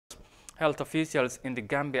health officials in the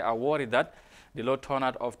Gambia are worried that the low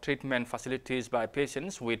turnout of treatment facilities by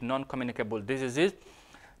patients with non-communicable diseases.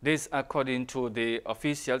 This, according to the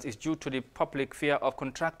officials, is due to the public fear of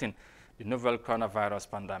contracting the novel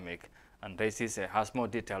coronavirus pandemic. And Daisy has more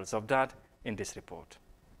details of that in this report.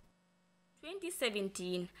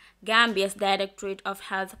 2017, Gambia's Directorate of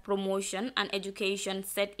Health Promotion and Education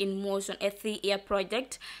set in motion a 3-year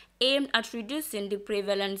project aimed at reducing the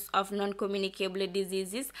prevalence of non-communicable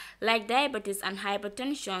diseases like diabetes and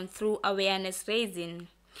hypertension through awareness raising.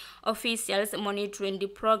 Officials monitoring the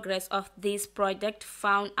progress of this project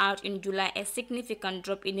found out in July a significant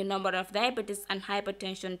drop in the number of diabetes and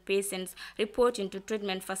hypertension patients reporting to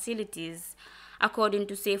treatment facilities. According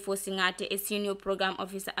to Sefo Singate, a senior program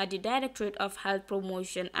officer at the Directorate of Health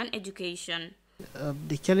Promotion and Education.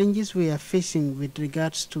 The challenges we are facing with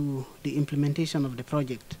regards to the implementation of the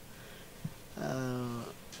project,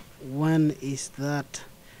 one is that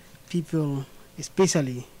people,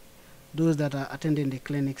 especially those that are attending the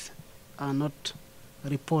clinics, are not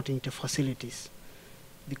reporting to facilities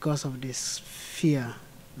because of this fear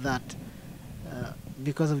that,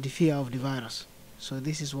 because of the fear of the virus. So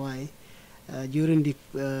this is why during the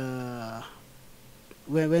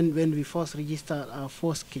when we first registered our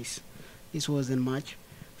first case, this was in March.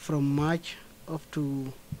 From March up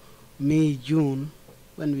to May, June,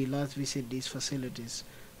 when we last visited these facilities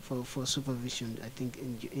for supervision, I think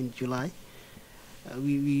in July,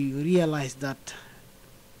 we realized that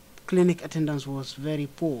clinic attendance was very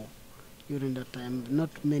poor during that time. Not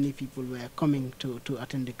many people were coming to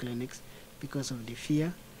attend the clinics because of the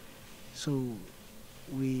fear. So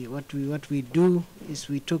what we do is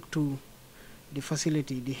we talk to the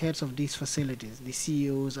facility, the heads of these facilities, the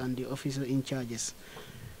CEOs and the officer in charges,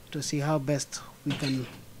 to see how best we can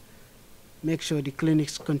make sure the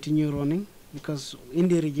clinics continue running, because in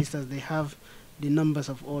the registers they have the numbers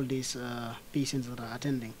of all these patients that are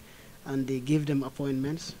attending, and they give them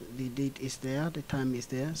appointments. The date is there, the time is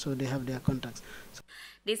there, so they have their contacts.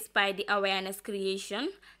 Despite the awareness creation,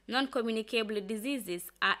 non-communicable diseases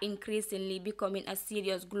are increasingly becoming a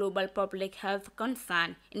serious global public health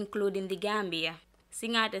concern, including the Gambia.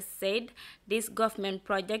 Singate said this government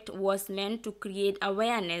project was meant to create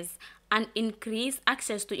awareness and increase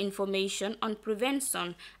access to information on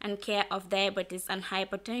prevention and care of diabetes and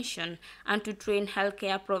hypertension, and to train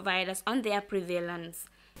healthcare providers on their prevalence.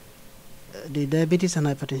 The Diabetes and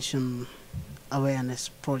Hypertension Awareness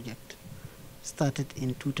Project started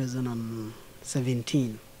in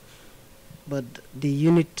 2017, but the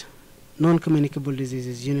unit, non-communicable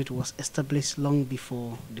diseases unit, was established long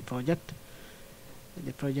before the project.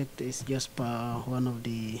 The project is just one of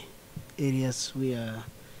the areas where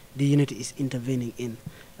the unit is intervening in,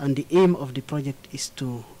 and the aim of the project is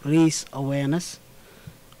to raise awareness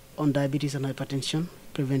on diabetes and hypertension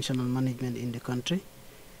prevention and management in the country,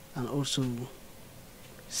 and also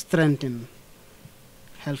strengthen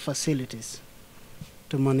health facilities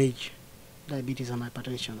to manage diabetes and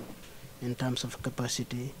hypertension in terms of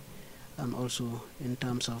capacity, and also in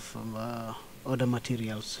terms of other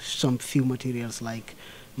materials, some few materials like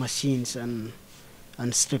machines and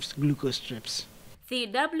strips, glucose strips. The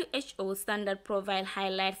WHO standard profile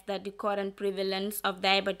highlights that the current prevalence of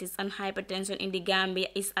diabetes and hypertension in the Gambia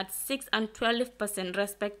is at 6% and 12%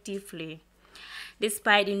 respectively.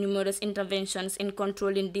 Despite the numerous interventions in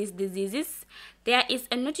controlling these diseases, there is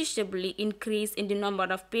a noticeable increase in the number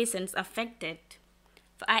of patients affected.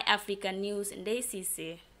 For Eyeafrica News,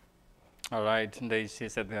 Daisy. All right, Daisy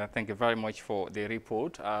said, thank you very much for the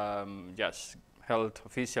report. Yes, health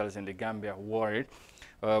officials in the Gambia worried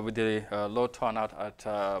with the low turnout at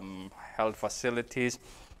health facilities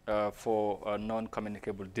for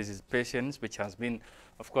non-communicable disease patients, which has been,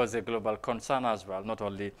 of course, a global concern as well, not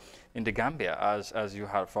only in the Gambia, as you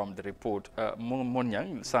heard from the report.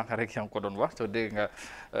 Monyang, sankarek yang kodon wax, so de nga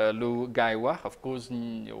lu gaay wax, of course,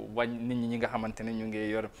 wañ nit ñi nga xamantene ñu ngi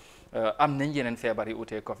yor am nañ yeneen feebar yi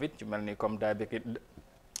utee Covid, yu mel ni comme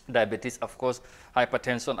diabetes, of course,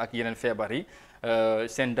 hypertension ak yeneen feebar yi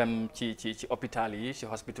seen dem ci hôpital yi, ci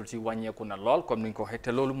hospital ci wàññeeku na lool comme niñ ko waxee,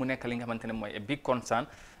 te loolu mu nekk li nga xamantene mooy a big concern,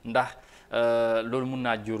 ndax loolu mun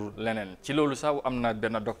naa jur leneen. Ci loolu sax am na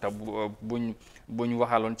benn docteur buñ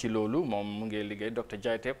waxaloon ci loolu, moom mu ngi liggéey, docteur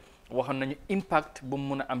Jaite, waxoon nañu impact bu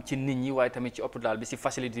mun a am ci nit ñi, waaye tamit ci hôpital bi, ci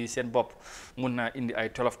facilité yi seen bopp mun naa indi ay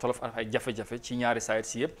tolof ak ay jafe-jafe ci ñaari side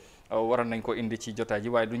si yëpp. Waroon nañ ko indi ci jotaay ji,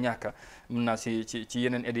 waaye du ñàkk mun naa ci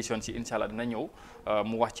yeneen édition ci incha allah dina ñëw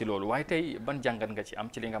mu wax ci loolu. Waaye tey ban jàngat nga ci am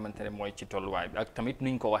ci li nga xamante ne mooy ci tolluwaay bi ak tamit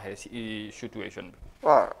nuñ ko waxee ci situation bi.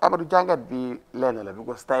 waaw Amadou, jàngat bi lenn la,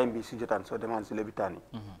 because time bi si jotaan soo demaan si lopitaan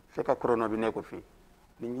yi fekk corona bi nekkul fii,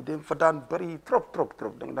 nit ñi dem fa daan bëri trop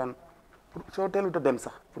da nga daan soo teelut a dem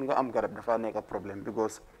sax pour nga am garab dafa nekk problème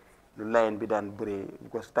because lu line bi daan bëree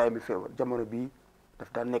because time bi feebar jamono bii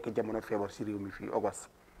daf daan nekk jamono feebar si réew mi fii August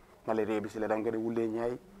malaria bi si la daan nga de wulee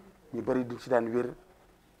ñaay ñu bëri duñ si daan wér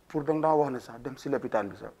pour da nga daan wax ne sax dem si lopitaan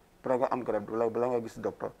bi sax pour nga am garab wala bala nga gis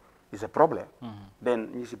docteur is a problème then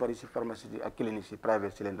ñu si bëri si pharmacie yi ak clinique si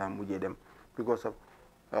private si leen daan mujjee dem because of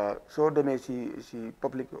soo demee si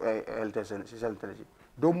public health si santé si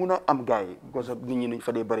doo mun a am gars yi because of nit ñi nuñ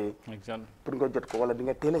fa dee bëree pour nga jot ko wala di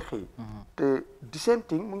nga teel a xëy te the same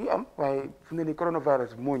thing mu ngi am waaye fu ne ni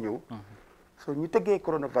coronavirus bi moo ñëw so ñu teggee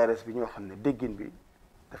coronavirus bi ñoo xam ne déggin bi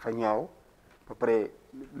dafa ñaaw ba pare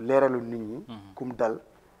leeralu nit ñi kum dal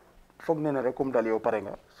foog ne na rek kum dal yow pare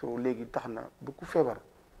nga so léegi tax na bu ku feebar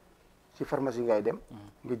ci pharmacie ngay dem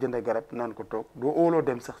nga jënd garab naan ko toog doo óoloo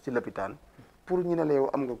dem sax ci lopitaan pour ñu ne la yow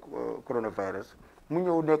am nga coronavirus mu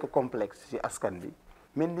ñëw nekk complexe ci askan bi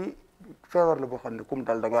mel ni feebar la boo xam ne kum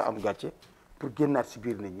dal da nga am gàcce pour génnaat ci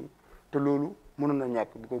biir nit ñi te loolu mënoon na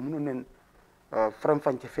ñàkk bu ko mënoon neen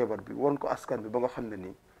faram-fàcce feebar bi won ko askan bi ba nga xam ne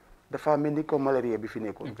nii dafa mel ni comme malaria bi fi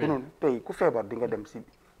nekkoon konoon tey ku feebar di nga dem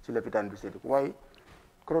ci lopitaan bi seeti ko waaye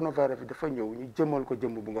coronavirus bi dafa ñëw ñu jëmal ko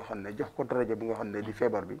jëmm bu nga xam ne jox ko daraja bu nga xam ne di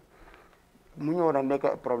feebar bi mu ñëw nag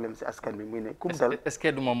nekk problème si askan bi muy ne kum dal est-ce que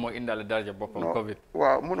du moom moo indaale daraja boppam Covid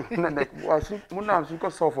waaw mun na nekk waaw mun naa am suñ ko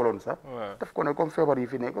soofaloon sax daf ko ne comme feebar yi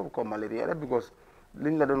fi nekk comme malaria rek because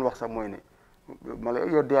liñ la doon wax sax mooy ne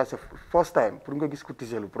malaria yow dee sa first time pour nga gis ko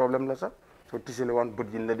tiselu problème la sax soo tiselu waan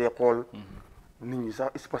bët yi la dee xool nit ñi sax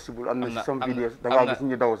it's possible am na si some vidéos da ngaa gis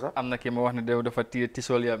ñu daw sax am na kii ma wax ne dafa téye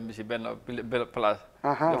tisool yam bi si benn place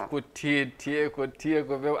daf ko téye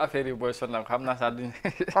ko ba affaire yi booy sonal xam naa sax duñ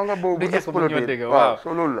xam nga boobu explosé waaw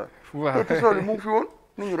soo loolu la te tisool yi mu ngi fi woon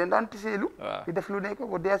nit ñi dañ daan tiseelu di def lu nekk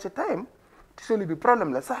ba dee sa time tisool bi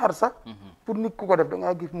problème la saxar sax pour nit ku ko def da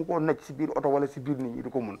ngaa gis mu ko nekk si biir oto wala si biir nit ñi di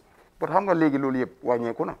ko mun parce que xam nga léegi loolu yëpp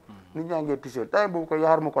wàññeeku na nit ñaa ngee tisool time boobu ko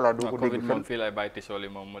yaar ma ko laa doo ko dégg fenn fii lay bàyyi tisool yi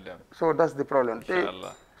moom mu dem so that's the problem te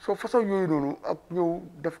soo façon yooyu noonu ak ñëw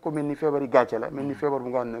def ko mel ni feebar yi gàcce la mel ni feebar bu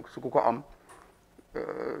nga xam ne su ko am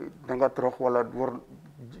da nga torox wala war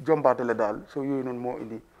jombaate la daal soo yooyu noonu moo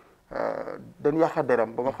indi dañ yàqa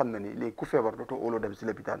deram ba nga xam ne ni léegi ku feebar dootoo óoloo dem si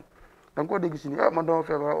lopitaan da nga koo dégg si ni man dama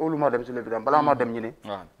feebar óolu maa dem si lopitaan balaa maa dem ñu ne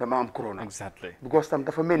dama am corona exactly because tam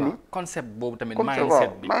dafa mel ni concept boobu tamit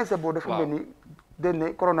mindset boobu dafa mel ni dañ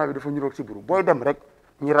ne corona bi dafa ñuroog si buru booy dem rek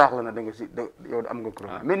ñi raax la na da nga si yow am nga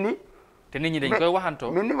corona mel ni te nit ñi dañ koy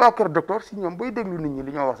waxantoo mel ni waa kër docteur si ñoom booy déglu nit ñi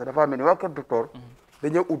li ñoo wax sax dafa mel ni waa kër docteur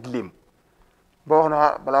dañoo ut lim ba wax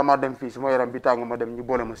na balaa maa dem fii su ma yaram bi tàng ma dem ñu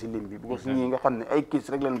boole ma si lim bi because ñii nga xam ne ay kiis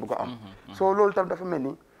rek leen bëgg a am soo loolu tam dafa mel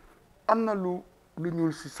ni am na lu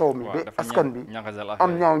ñuul si saw mi ba askan bi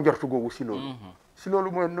am ñaaw njortu googu si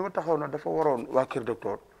loolu mooy ni ma taxaw na dafa waroon waa kër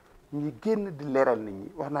docteur ñi génn di leeral nit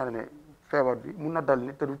ñi wax naa ne feebar bi mun na dal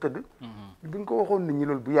nit te du tëdd bi nga ko waxoon nit ñi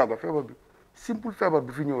loolu bu yàgga feebar bi simple feebar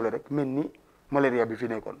bi fi ñëw la rek mel ni malaria bi fi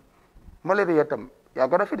nekkoon malaria tam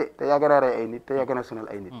yàgg na fi de te yàgg na rey ay nit te yàgg na sonal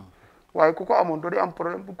ay nit waaye ku ko amoon doo di am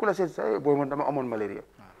problème bu ku la seet sax booy man dama amoon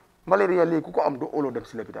malaria léegi ku ko am doo óoloo dem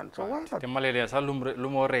si lopitaan so waaye te malaria sax lu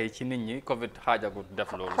moo rey ci nit ñi Covid xaajagut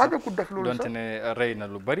def loolu donte ne rey na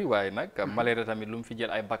lu bari waaye nag malaria tamit lu mu fi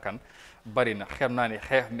jël ay bakkan bari na xam naa ni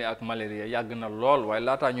xeex mi ak malaria yàgg na lool waaye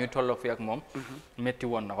laataa ñuy tolloo fi ak moom métti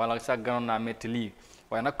woon na wala sax gënoon naa métti lii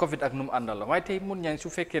waaye nag Covid ak nu mu àndal la waaye tey mun ñaa su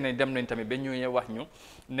fekkee ne dem nañ tamit ba ñu wax ñu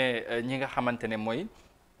ne ñi nga xamante ne mooy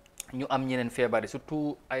ñu am ñeneen feebar yi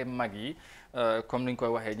surtout ay mag yi comme ni ñu koy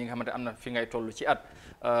waxee ñi nga xamante am na fi ngay toll ci at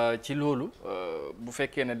ci loolu bu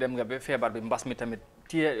fekkee ne dem nga ba feebar bi mbas mi tamit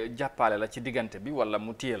téye jàppale la ci diggante bi wala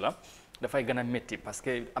mu téye la dafay gën a métti parce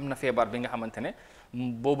que am na feebar bi nga xamante ne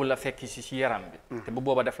boobu la fekk ci yaram bi te bu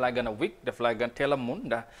booba daf laa gën a wig daf laa gën teel a mun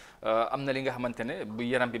ndax am na li nga xamante ne bu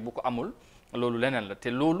yaram bi bu ko amul loolu leneen la te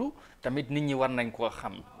loolu tamit nit ñi war nañ koo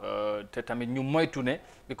xam te tamit ñu moytu ne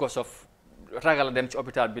because of ragal a dem ci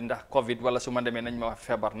hôpital bi ndax Covid wala su ma demee nañ ma wax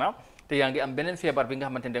feebar naa te yaa ngi am beneen feebar bi nga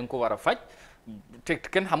xamante ne da nga ko war a faj te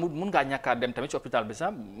kenn xamul mun ngaa ñàkkaat dem tamit ci hôpital bi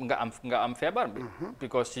sax nga am feebar bi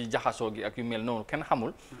because ci jaxasoo gi ak yu mel noonu kenn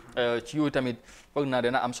xamul ci yooyu tamit foog naa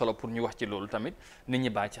dana am solo pour ñu wax ci loolu tamit nit ñi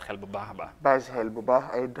bàyyi ci xel bu baax a baax bàyyi ci xel bu baax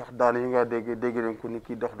ay dox daanu yi nga dégg nañ ko nit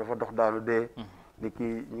ki dafa dox daanu dee nit ki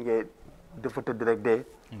ñi ngay dafa tëdd rek dee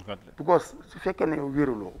because su fekkee ne yow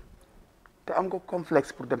wéruloo te am nga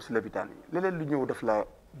complexe pour dem si lopitaan yi leneen lu ñëw daf la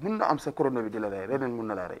mun na am sa corona bi di la rey leneen mun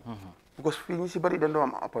na la rey because fii ñi si bëri dañ doon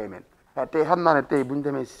am appointment waaw tey xam naa ne tey bu ñu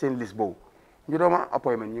demee si seen liste boobu ñu doon am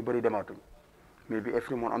appointment ñu bëri demaatuñ mais bi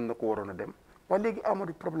every moon am na ko waroon a dem waaye léegi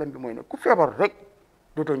amadu problème bi mooy ne ku feebar rek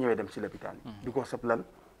dootoo ñëwee dem si lopitaan yi because of lan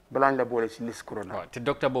balaa ñu la boole si liste corona. waaw te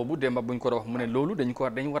docteur boobu démba buñ ko wax mu ne loolu dañu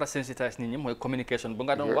war a sensitiser nit ñi mooy communication bu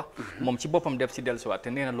nga doon wax moom ci boppam def si dellusiwaat te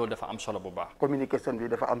nee na loolu dafa am solo bu baax. communication bi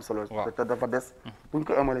dafa am solo. te dafa des. buñ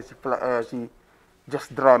ko emale si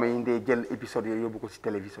just drame yi ndee jël épisode yooyu yóbbu ko si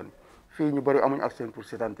télévision yi fii ñu bëri amuñu accès pour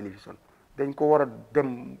seetaan télévision dañ ko war a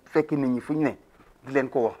dem fekk nit ñi fu ñu ne di leen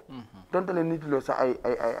ko wax. donte leen nit loo sax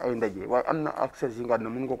ay ndaje waaye am na accès yi nga xam ne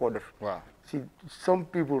mën nga koo def. waaw si some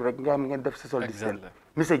people rek nga xam ngeen def social distance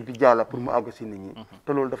message bi jàlla pour mu àgg si nit ñi.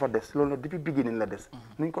 te loolu dafa des loolu nag depuis beginning la des.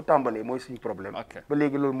 nuñ ko tàmbalee mooy suñu problème. ba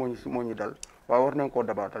léegi loolu moo ñu dal waaye war nañ koo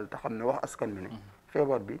dabaatal te xam ne wax askan bi ne.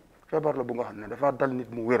 feebar la bu nga xam ne dafa dal nit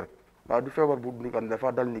mu wér. waaw du feebar bu ni xam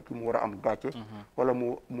dafa dal nit ki mu war a am gàcce wala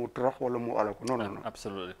mu torox wala mu ala ko non non non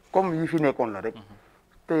absolument comme yi fi nekkoon la rek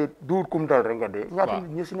te duur kum dal rek nga dee ñaata nit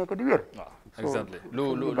ñi si nekk di wér waaw exactly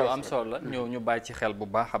lu am solo la ñu bàyyi ci xel bu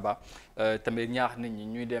baax a baax tamit ñaax nit ñi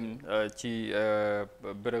ñuy dem ci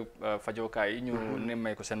bërëb fajokaay yi ñu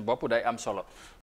nemmee ko seen bopp day am solo